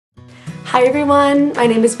Hi everyone, my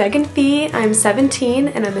name is Megan Fee. I'm 17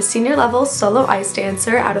 and I'm a senior level solo ice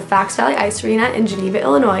dancer out of Fox Valley Ice Arena in Geneva,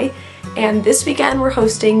 Illinois. And this weekend we're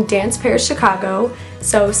hosting Dance Pairs Chicago.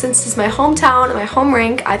 So since it's my hometown and my home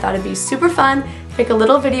rink, I thought it'd be super fun to make a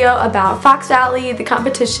little video about Fox Valley, the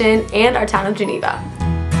competition, and our town of Geneva.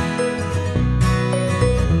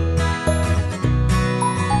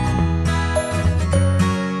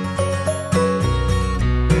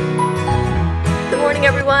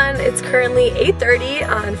 Everyone, it's currently 8:30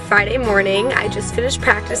 on Friday morning. I just finished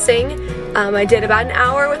practicing. I did about an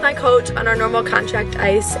hour with my coach on our normal contract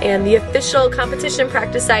ice, and the official competition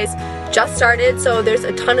practice ice just started, so there's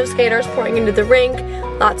a ton of skaters pouring into the rink,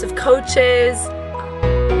 lots of coaches.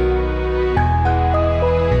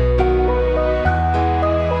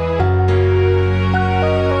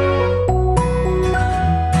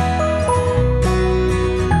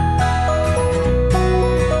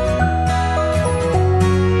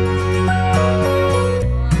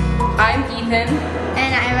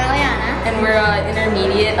 And I'm Eliana. And we're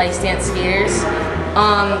intermediate ice dance skaters.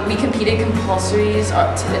 We competed compulsories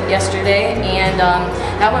yesterday, and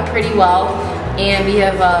that went pretty well. And we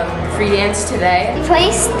have free dance today. We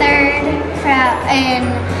placed third in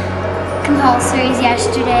compulsories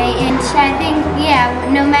yesterday, and I think, yeah,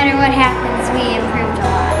 no matter what happens, we improved a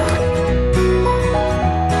lot.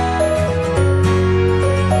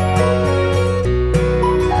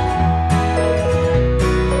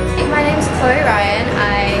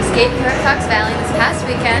 I skated here at Fox Valley this past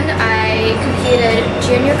weekend. I competed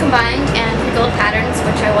junior combined and gold patterns,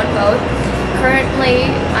 which I won both. Currently,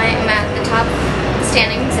 I am at the top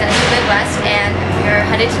standings in the Midwest, and we're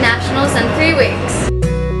headed to nationals in 3 weeks.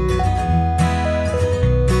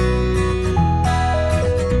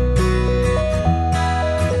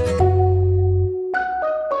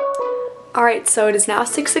 Alright, so it is now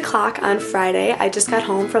 6 o'clock on Friday. I just got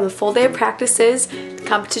home from a full day of practices. The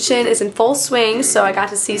competition is in full swing, so I got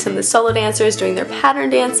to see some of the solo dancers doing their pattern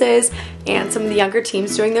dances and some of the younger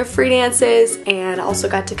teams doing their free dances, and also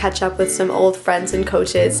got to catch up with some old friends and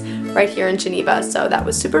coaches right here in Geneva, so that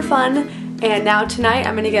was super fun. And now tonight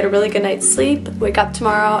I'm going to get a really good night's sleep, wake up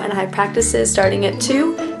tomorrow, and I have practices starting at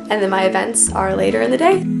 2, and then my events are later in the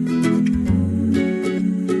day.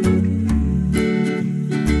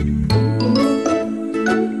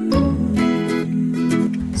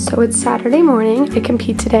 So it's Saturday morning. I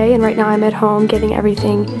compete today, and right now I'm at home getting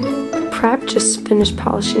everything prepped. Just finished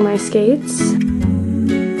polishing my skates.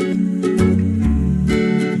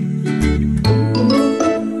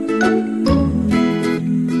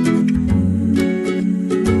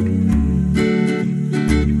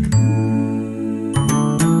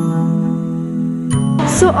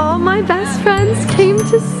 So all my best friends came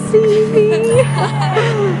to see me.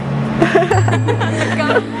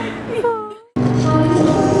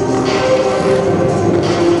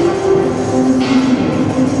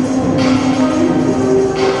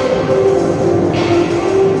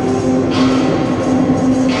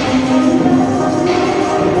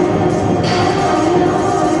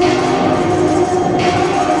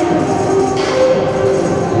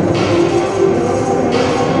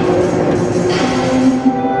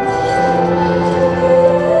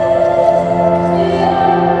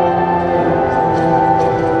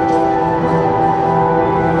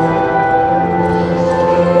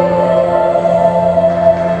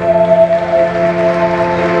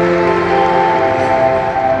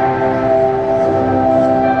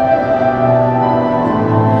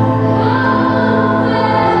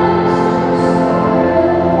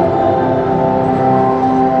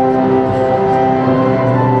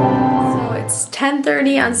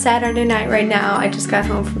 On Saturday night right now. I just got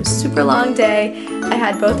home from a super long day. I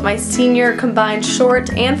had both my senior combined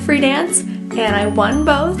short and free dance, and I won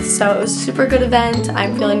both, so it was a super good event.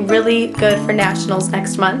 I'm feeling really good for nationals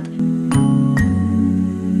next month.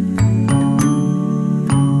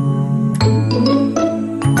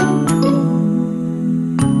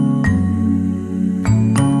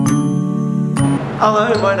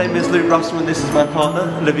 Hello, my name is Luke Russell and this is my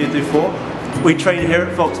partner, Olivia Dufour. We train here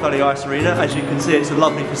at Fox Valley Ice Arena. As you can see, it's a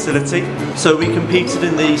lovely facility. So we competed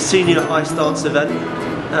in the senior ice dance event.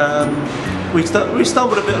 We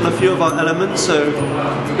stumbled a bit on a few of our elements, so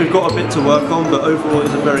we've got a bit to work on, but overall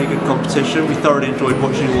it's a very good competition. We thoroughly enjoyed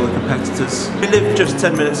watching all the competitors. We live just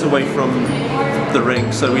 10 minutes away from the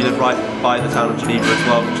rink, so we live right by the town of Geneva as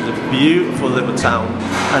well, which is a beautiful little town.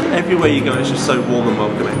 And everywhere you go, it's just so warm and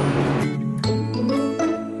welcoming.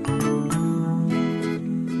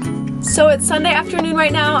 So it's Sunday afternoon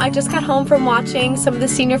right now. I just got home from watching some of the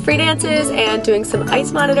senior free dances and doing some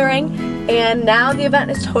ice monitoring, and now the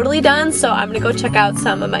event is totally done, so I'm gonna go check out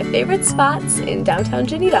some of my favorite spots in downtown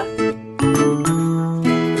Geneva. Well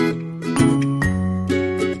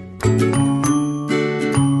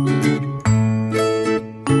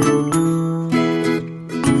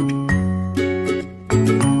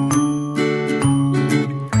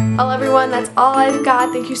everyone, that's all I've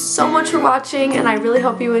got. Thank you so much for watching, and I really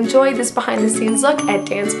hope you enjoyed this behind the scenes look at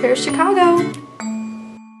Dance Pair Chicago.